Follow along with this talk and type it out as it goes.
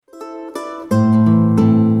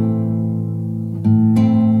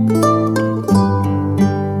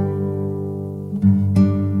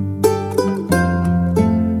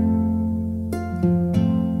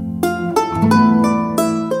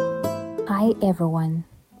everyone,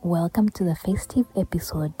 welcome to the festive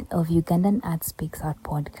episode of Ugandan Art Speaks Out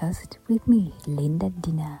podcast with me, Linda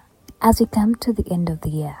Dina. As we come to the end of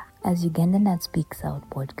the year, as Ugandan Art Speaks Out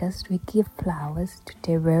podcast, we give flowers to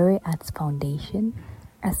Terere Arts Foundation,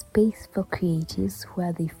 a space for creatives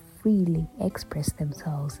where they freely express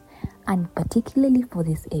themselves. And particularly for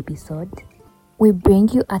this episode, we bring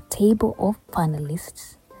you a table of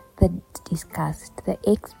panelists that discussed the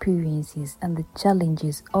experiences and the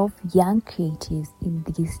challenges of young creatives in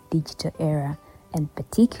this digital era, and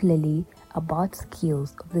particularly about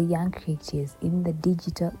skills of the young creatives in the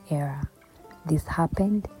digital era. This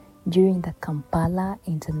happened during the Kampala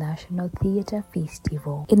International Theatre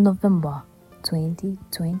Festival in November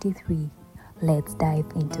 2023. Let's dive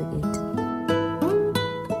into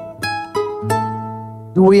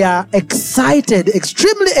it. We are excited,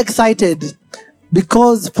 extremely excited,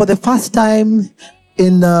 because for the first time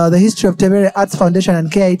in the history of Terere Arts Foundation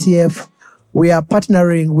and KITF, we are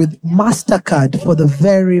partnering with MasterCard for the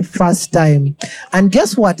very first time. And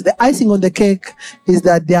guess what? The icing on the cake is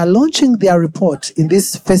that they are launching their report in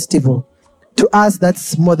this festival. To us,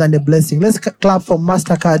 that's more than a blessing. Let's clap for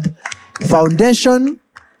MasterCard Foundation.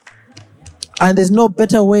 And there's no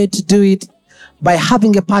better way to do it by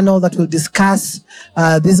having a panel that will discuss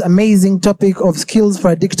this amazing topic of skills for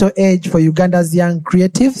a digital age for Uganda's young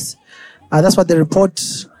creatives. That's what the report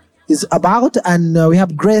is about. And we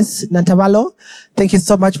have Grace Nantabalo. Thank you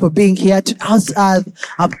so much for being here. I've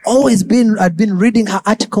been reading her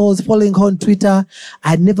articles, following her on Twitter.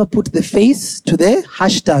 I never put the face to the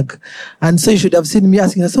hashtag. And so you should have seen me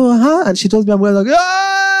asking her, and she told me, I'm like,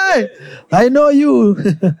 hey, I know you.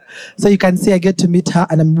 So you can see I get to meet her,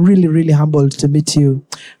 and I'm really, really humbled to meet you.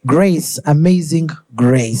 Grace, amazing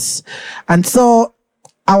Grace. And so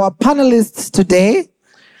our panelists today,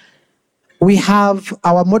 we have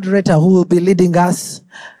our moderator who will be leading us,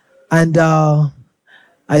 and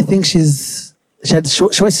I think she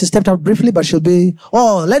stepped out briefly, but she'll be.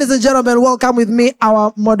 Oh, ladies and gentlemen, welcome with me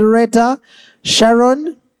our moderator,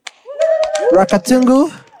 Sharon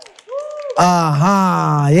Rakatungu.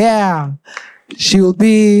 Yeah, she will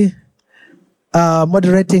be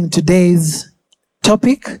moderating today's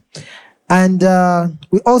topic, and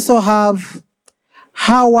we also have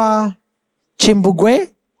Hawa Chimbugwe.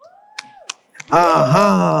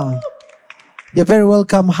 You're very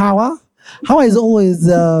welcome, Hawa. Hawa is always,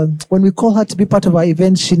 when we call her to be part of our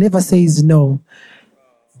event, she never says no.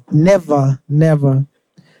 Never.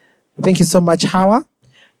 Thank you so much, Hawa.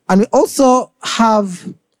 And we also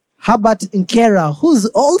have Herbert Nkera, who's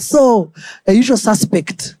also a usual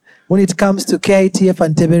suspect when it comes to KITF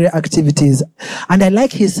and Terere activities. And I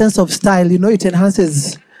like his sense of style. It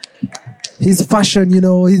enhances his fashion,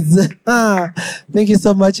 Thank you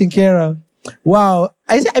so much, Nkera. Wow.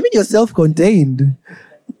 I mean, you're self-contained.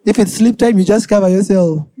 If it's sleep time, you just cover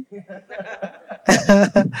yourself.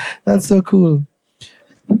 That's so cool.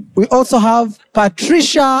 We also have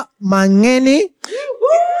Patricia Mangeni.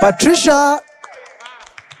 Patricia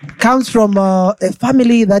comes from a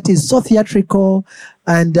family that is so theatrical,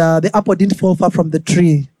 and the apple didn't fall far from the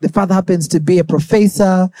tree. The father happens to be a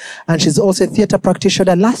professor, and she's also a theater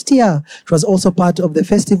practitioner. Last year, she was also part of the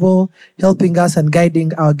festival, helping us and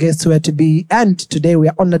guiding our guests where to be. And today, we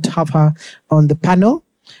are honored to have her on the panel.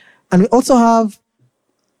 And we also have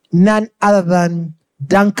none other than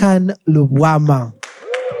Duncan Lubwama.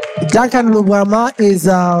 Duncan Lubwama is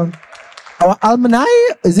our alumni.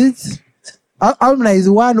 Is it? Alumni is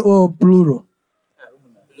one or plural?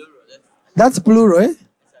 That's plural, eh?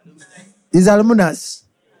 He's alumnus.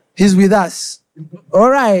 He's with us. All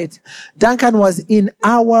right. Duncan was in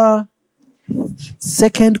our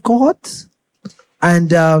second cohort,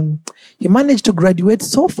 and he managed to graduate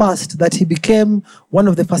so fast that he became one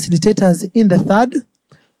of the facilitators in the third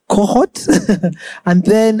cohort. And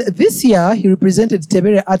then this year, he represented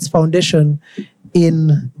Terere Arts Foundation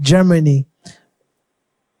in Germany.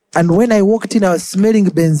 And when I walked in, I was smelling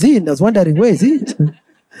benzene. I was wondering, where is it?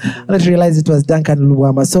 I didn't realize it was Duncan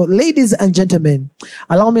Luwama. So, ladies and gentlemen,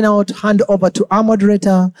 allow me now to hand over to our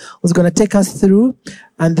moderator who's going to take us through.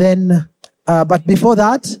 And then, but before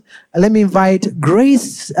that, let me invite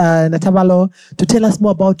Grace Natabalo to tell us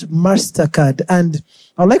more about MasterCard. And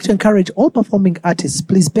I would like to encourage all performing artists,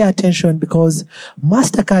 please pay attention, because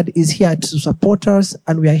MasterCard is here to support us,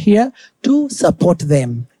 and we are here to support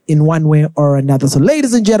them in one way or another. So,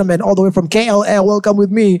 ladies and gentlemen, all the way from KLL, welcome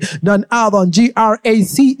with me, none other than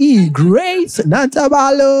GRACE, Grace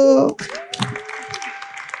Nantabalo.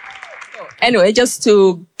 Anyway, just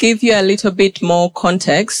to give you a little bit more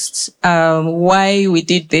context, why we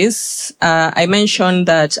did this, I mentioned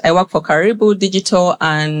that I work for Karibu Digital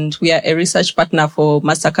and we are a research partner for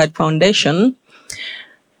MasterCard Foundation.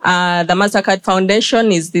 The MasterCard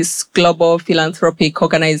Foundation is this global philanthropic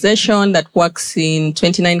organization that works in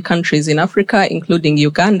 29 countries in Africa, including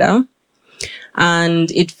Uganda. And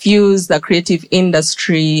it views the creative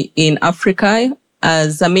industry in Africa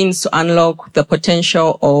as a means to unlock the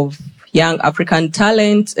potential of young African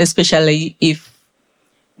talent, especially if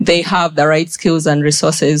they have the right skills and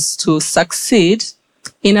resources to succeed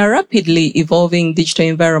in a rapidly evolving digital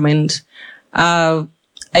environment. I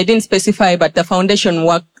didn't specify, but the foundation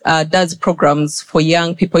does programs for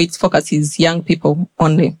young people. Its focus is young people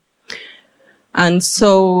only. And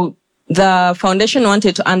so the foundation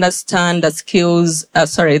wanted to understand the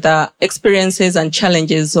experiences and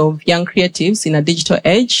challenges of young creatives in a digital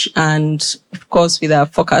age, and of course with a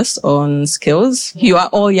focus on skills. You are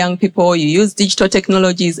all young people, you use digital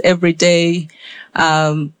technologies every day,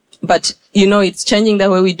 but it's changing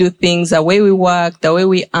the way we do things, the way we work, the way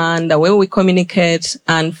we earn, the way we communicate.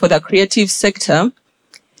 And for the creative sector,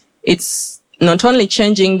 it's not only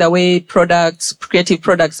changing the way creative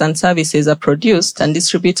products and services are produced and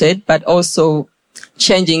distributed, but also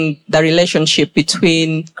changing the relationship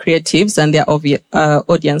between creatives and their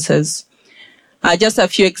audiences. Just a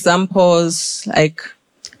few examples, like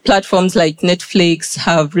platforms like Netflix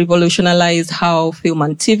have revolutionized how film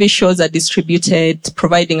and TV shows are distributed,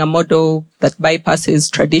 providing a model that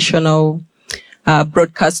bypasses traditional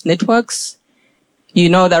broadcast networks. The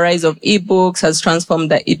rise of ebooks has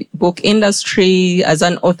transformed the ebook industry. As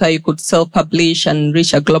an author, you could self-publish and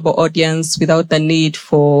reach a global audience without the need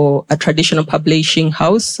for a traditional publishing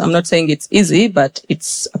house. I'm not saying it's easy, but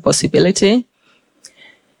it's a possibility.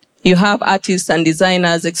 You have artists and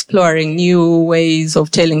designers exploring new ways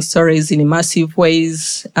of telling stories in immersive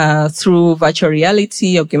ways through virtual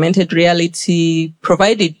reality, augmented reality,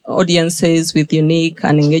 provided audiences with unique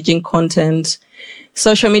and engaging content.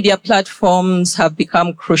 Social media platforms have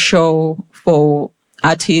become crucial for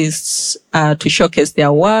artists to showcase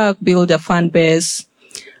their work, build a fan base,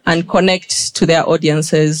 and connect to their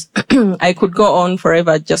audiences. I could go on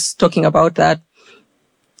forever just talking about that.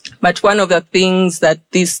 But one of the things that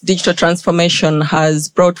this digital transformation has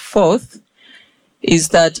brought forth is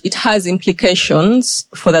that it has implications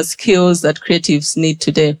for the skills that creatives need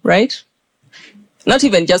today, right? Not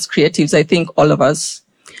even just creatives, I think all of us.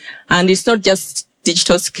 And it's not just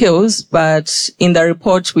digital skills, but in the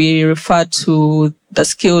report, we refer to the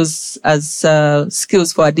skills as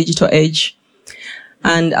skills for a digital age.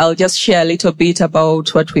 And I'll just share a little bit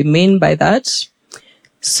about what we mean by that.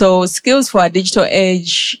 So skills for a digital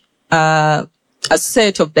age are a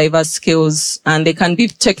set of diverse skills, and they can be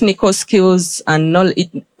technical skills and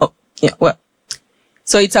knowledge.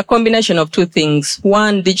 So it's a combination of two things.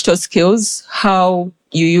 One, digital skills, how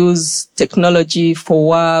you use technology for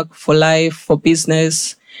work, for life, for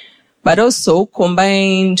business, but also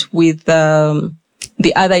combined with the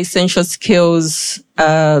other essential skills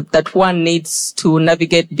that one needs to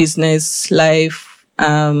navigate business, life.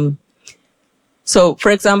 So,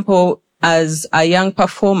 for example, as a young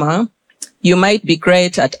performer, you might be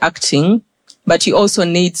great at acting, but you also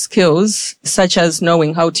need skills such as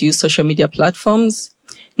knowing how to use social media platforms,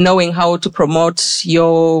 knowing how to promote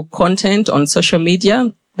your content on social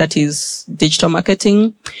media, that is digital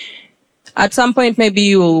marketing. At some point, maybe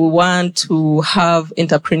you'll want to have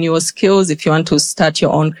entrepreneurial skills if you want to start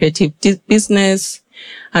your own creative business.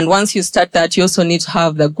 And once you start that, you also need to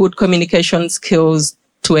have the good communication skills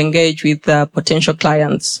to engage with potential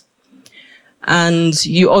clients. And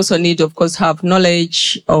you also need, of course, have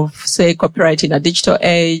knowledge of, say, copyright in a digital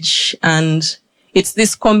age. And it's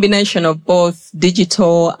this combination of both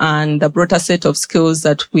digital and the broader set of skills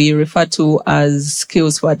that we refer to as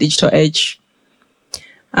skills for a digital age.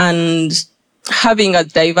 And having a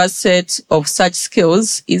diverse set of such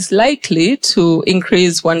skills is likely to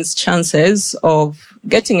increase one's chances of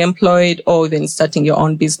getting employed or even starting your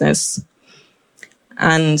own business.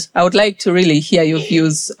 And I would like to really hear your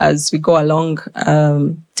views as we go along.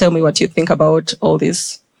 Tell me what you think about all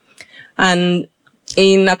this. And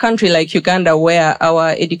in a country like Uganda, where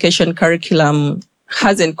our education curriculum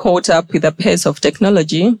hasn't caught up with the pace of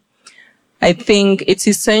technology, I think it's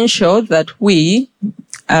essential that we,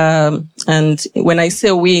 and when I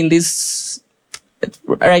say we in this,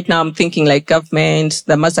 right now I'm thinking like government,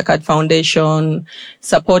 the MasterCard Foundation,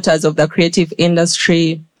 supporters of the creative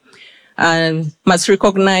industry, and must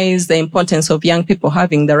recognize the importance of young people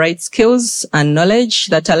having the right skills and knowledge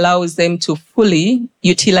that allows them to fully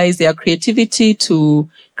utilize their creativity to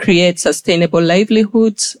create sustainable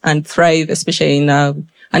livelihoods and thrive, especially in an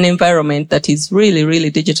environment that is really, really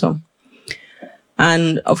digital.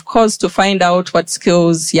 And of course, to find out what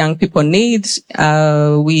skills young people need,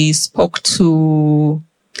 we spoke to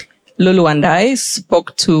Lulu and I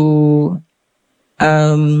spoke to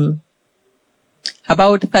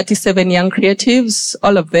about 37 young creatives.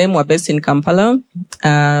 All of them were based in Kampala,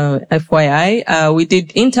 FYI. We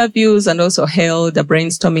did interviews and also held a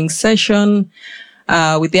brainstorming session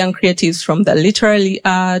with young creatives from the literary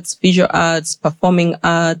arts, visual arts, performing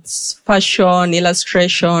arts, fashion,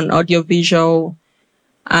 illustration, audiovisual,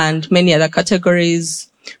 and many other categories.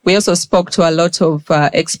 We also spoke to a lot of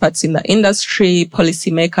experts in the industry,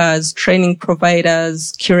 policymakers, training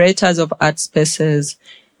providers, curators of art spaces,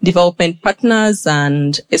 development partners,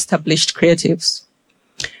 and established creatives.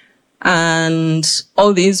 And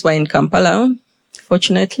all these were in Kampala,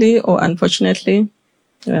 fortunately or unfortunately.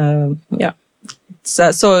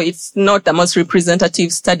 So it's not the most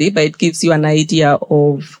representative study, but it gives you an idea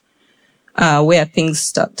of where things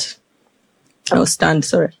stand.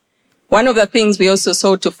 One of the things we also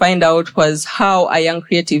sought to find out was how are young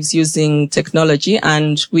creatives using technology,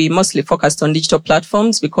 and we mostly focused on digital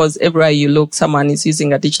platforms because everywhere you look, someone is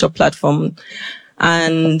using a digital platform.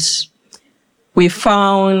 And we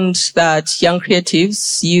found that young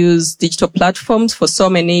creatives use digital platforms for so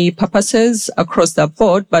many purposes across the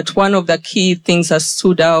board, but one of the key things that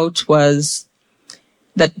stood out was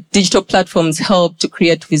that digital platforms help to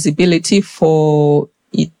create visibility for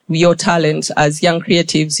your talent. As young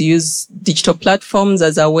creatives use digital platforms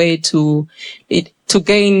as a way to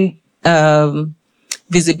gain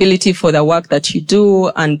visibility for the work that you do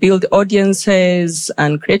and build audiences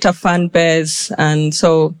and create a fan base. And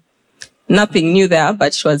so nothing new there,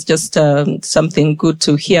 but it was just something good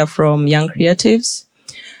to hear from young creatives.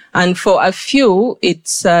 And for a few,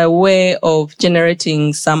 it's a way of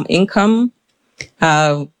generating some income.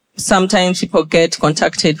 Sometimes people get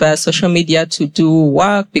contacted via social media to do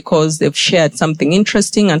work because they've shared something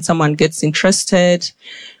interesting and someone gets interested.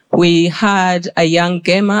 We had a young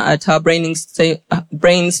gamer at our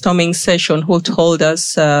brainstorming session who told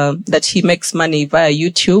us that he makes money via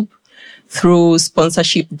YouTube through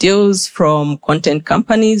sponsorship deals from content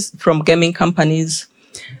companies, from gaming companies.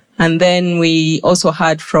 And then we also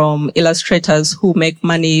heard from illustrators who make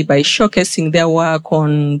money by showcasing their work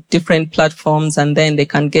on different platforms, and then they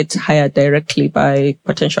can get hired directly by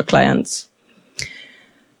potential clients.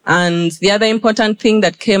 And the other important thing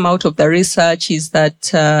that came out of the research is that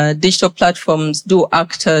digital platforms do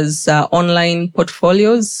act as online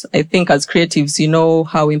portfolios. I think as creatives, you know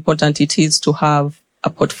how important it is to have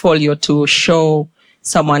a portfolio to show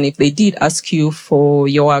someone if they did ask you for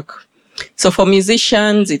your work. So for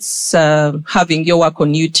musicians, it's having your work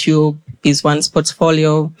on YouTube is one's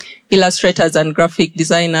portfolio. Illustrators and graphic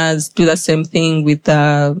designers do the same thing with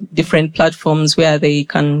different platforms where they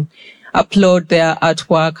can upload their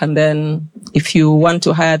artwork, and then if you want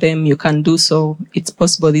to hire them, you can do so. It's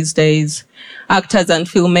possible these days. Actors and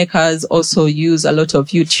filmmakers also use a lot of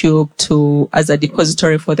YouTube as a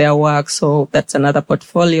depository for their work, so that's another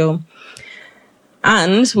portfolio.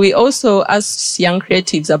 And we also asked young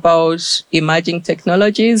creatives about emerging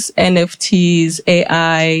technologies, NFTs,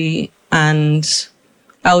 AI, and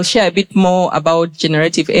I'll share a bit more about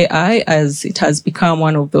generative AI as it has become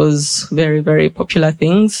one of those very, very popular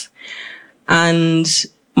things. And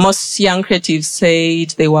most young creatives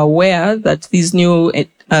said they were aware that these new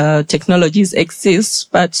technologies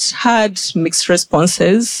exist, but had mixed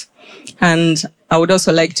responses. And I would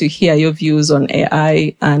also like to hear your views on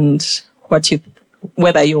AI and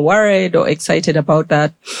whether you're worried or excited about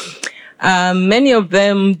that. Many of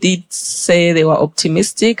them did say they were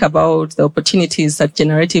optimistic about the opportunities that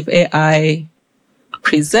generative AI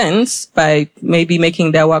presents by maybe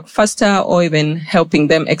making their work faster or even helping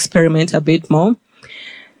them experiment a bit more.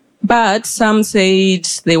 But some said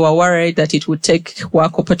they were worried that it would take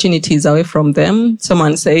work opportunities away from them.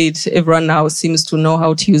 Someone said everyone now seems to know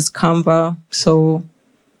how to use Canva, so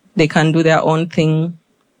they can do their own thing.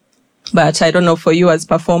 But I don't know, for you as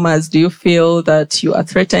performers, do you feel that you are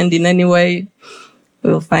threatened in any way?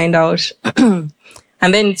 We'll find out. And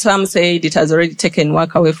then some said it has already taken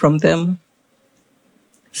work away from them,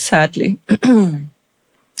 sadly.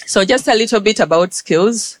 So just a little bit about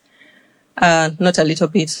skills. Not a little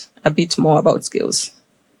bit, a bit more about skills.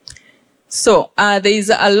 So there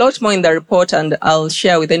is a lot more in the report, and I'll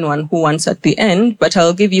share with anyone who wants at the end, but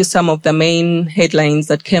I'll give you some of the main headlines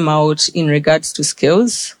that came out in regards to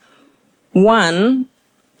skills. One,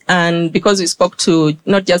 and because we spoke to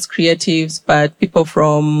not just creatives, but people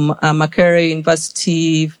from Makerere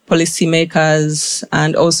University, policymakers,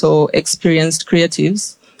 and also experienced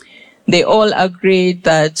creatives, they all agreed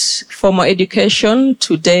that formal education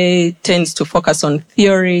today tends to focus on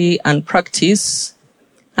theory and practice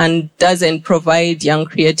and doesn't provide young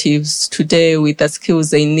creatives today with the skills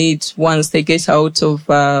they need once they get out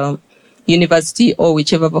of university or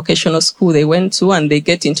whichever vocational school they went to, and they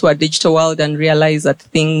get into a digital world and realize that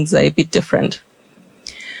things are a bit different.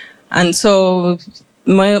 And so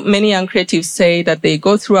many young creatives say that they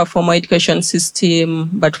go through a formal education system,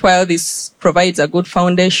 but while this provides a good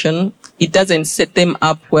foundation, it doesn't set them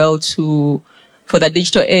up well for the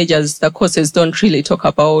digital age, as the courses don't really talk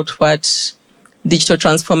about what digital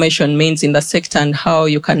transformation means in the sector and how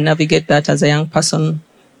you can navigate that as a young person.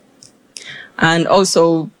 And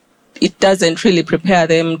also, it doesn't really prepare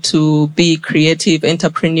them to be creative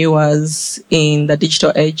entrepreneurs in the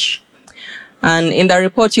digital age. And in the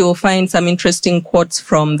report, you will find some interesting quotes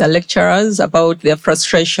from the lecturers about their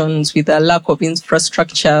frustrations with the lack of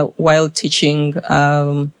infrastructure while teaching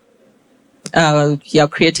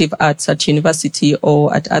creative arts at university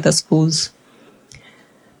or at other schools.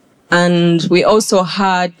 And we also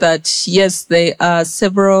heard that, yes, there are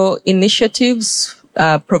several initiatives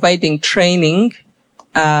providing training,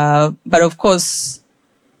 but of course,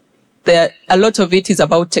 a lot of it is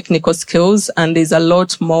about technical skills, and there's a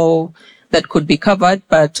lot more that could be covered.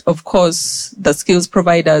 But of course, the skills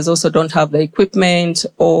providers also don't have the equipment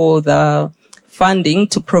or the funding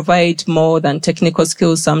to provide more than technical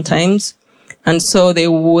skills sometimes. And so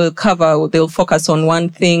they'll focus on one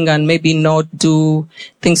thing and maybe not do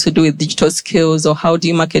things to do with digital skills or how do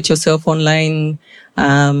you market yourself online,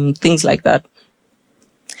 things like that.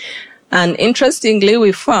 And interestingly,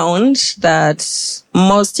 we found that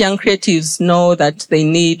most young creatives know that they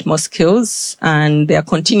need more skills, and they are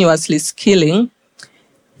continuously skilling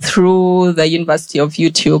through the University of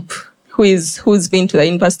YouTube. Who's been to the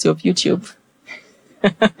University of YouTube?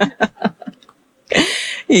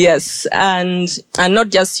 Yes, and not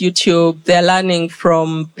just YouTube. They're learning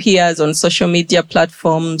from peers on social media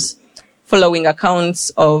platforms, following accounts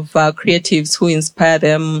of creatives who inspire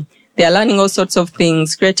them. They are learning all sorts of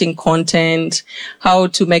things, creating content, how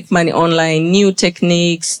to make money online, new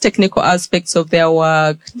techniques, technical aspects of their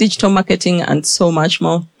work, digital marketing, and so much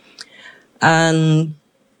more.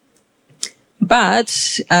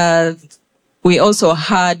 But we also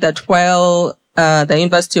heard that while the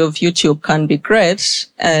University of YouTube can be great,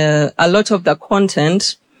 a lot of the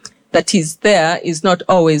content that is there is not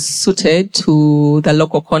always suited to the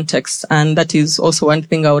local context. And that is also one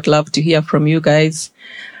thing I would love to hear from you guys.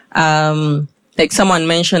 Like someone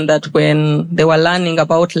mentioned that when they were learning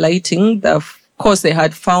about lighting, the course they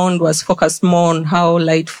had found was focused more on how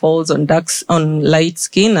light falls on light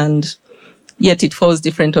skin, and yet it falls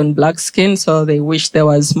different on black skin. So they wish there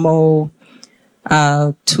was more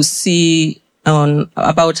to see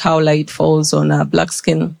about how light falls on black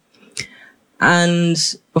skin. And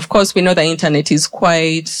of course, we know the internet is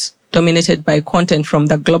quite dominated by content from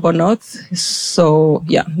the global north. So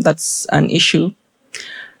yeah, that's an issue.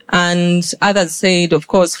 And others said, of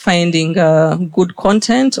course, finding good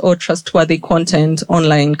content or trustworthy content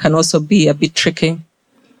online can also be a bit tricky.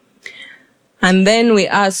 And then we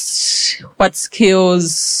asked what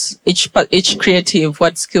skills each creative,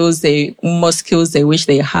 what more skills they wish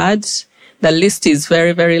they had. The list is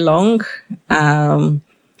very, very long,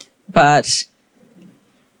 but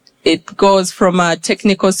it goes from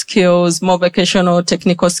technical skills, more vocational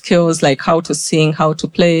technical skills like how to sing, how to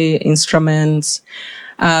play instruments,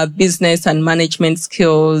 business and management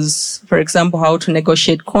skills, for example, how to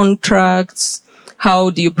negotiate contracts, how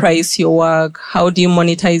do you price your work, how do you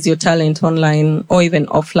monetize your talent online or even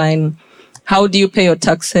offline, how do you pay your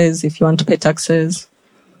taxes if you want to pay taxes.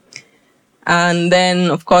 And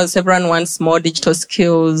then, of course, everyone wants more digital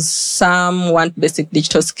skills. Some want basic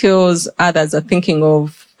digital skills. Others are thinking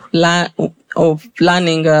of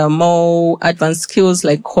learning more advanced skills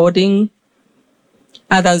like coding.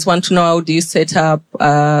 Others want to know how do you set up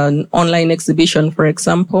an online exhibition, for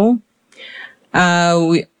example.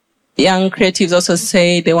 Young creatives also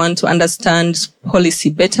say they want to understand policy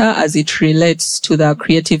better as it relates to the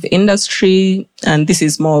creative industry. And this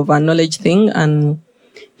is more of a knowledge thing. And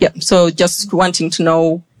yeah, so just wanting to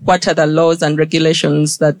know what are the laws and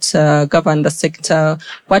regulations that govern the sector?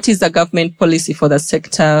 What is the government policy for the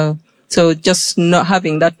sector? So just not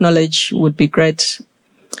having that knowledge would be great.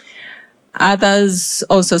 Others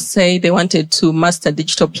also say they wanted to master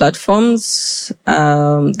digital platforms.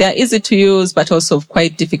 They're easy to use, but also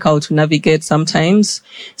quite difficult to navigate sometimes.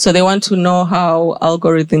 So they want to know how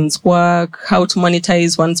algorithms work, how to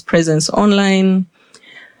monetize one's presence online.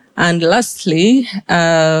 And lastly,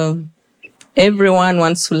 everyone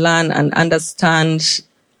wants to learn and understand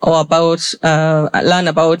or learn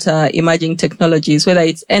about emerging technologies, whether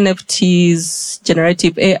it's NFTs,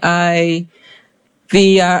 generative AI,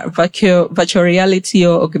 VR, virtual reality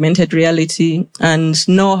or augmented reality, and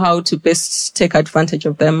know how to best take advantage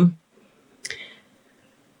of them.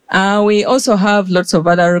 We also have lots of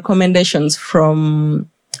other recommendations from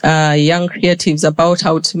young creatives about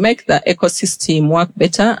how to make the ecosystem work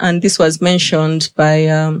better. And this was mentioned by,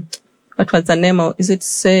 what was the name of,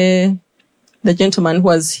 the gentleman who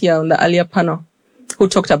was here on the earlier panel, who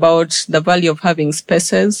talked about the value of having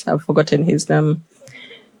spaces. I've forgotten his name.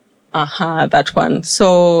 That one.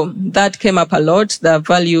 So that came up a lot, the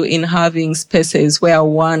value in having spaces where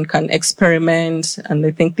one can experiment. And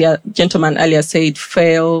I think the gentleman earlier said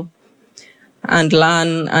fail and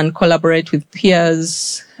learn and collaborate with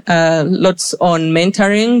peers. Lots on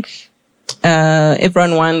mentoring.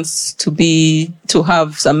 Everyone wants to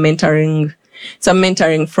have some mentoring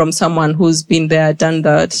from someone who's been there, done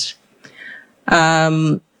that.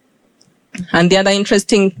 And the other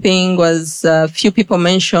interesting thing was a few people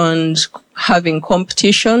mentioned having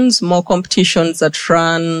competitions, more competitions that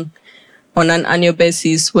run on an annual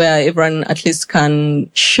basis where everyone at least can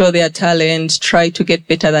show their talent, try to get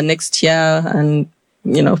better the next year and,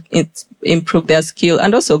 improve their skill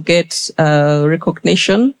and also get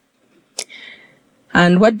recognition.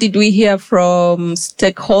 And what did we hear from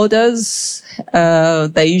stakeholders?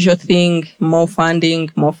 The usual thing, more funding.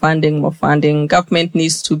 Government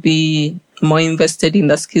needs to be more invested in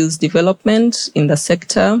the skills development in the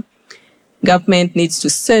sector. Government needs to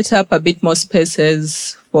set up a bit more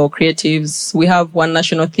spaces for creatives. We have one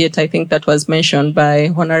national theatre, I think that was mentioned by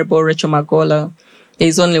Honorable Rachel Magola. There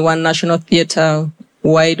is only one national theatre.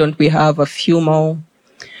 Why don't we have a few more?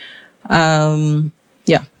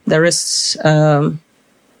 The rest, I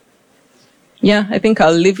think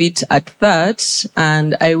I'll leave it at that,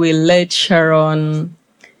 and I will let Sharon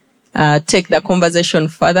take the conversation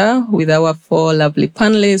further with our 4 lovely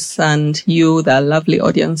panelists and you, the lovely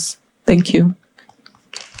audience. Thank you.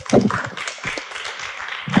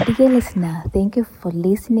 Dear listener, thank you for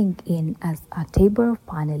listening in as our table of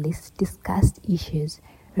panelists discussed issues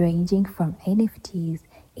ranging from NFTs,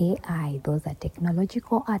 AI, those are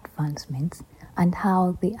technological advancements, and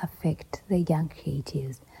how they affect the young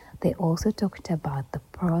creatives. They also talked about the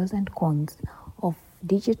pros and cons of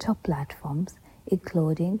digital platforms,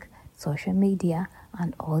 including social media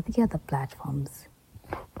and all the other platforms.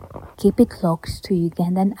 Keep it locked to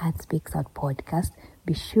Ugandan Art Speaks Out podcast.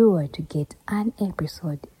 Be sure to get an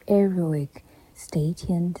episode every week. Stay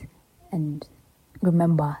tuned and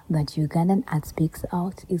remember that Ugandan Art Speaks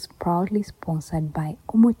Out is proudly sponsored by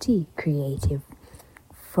Umuti Creative.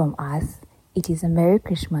 From us, it is a Merry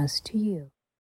Christmas to you.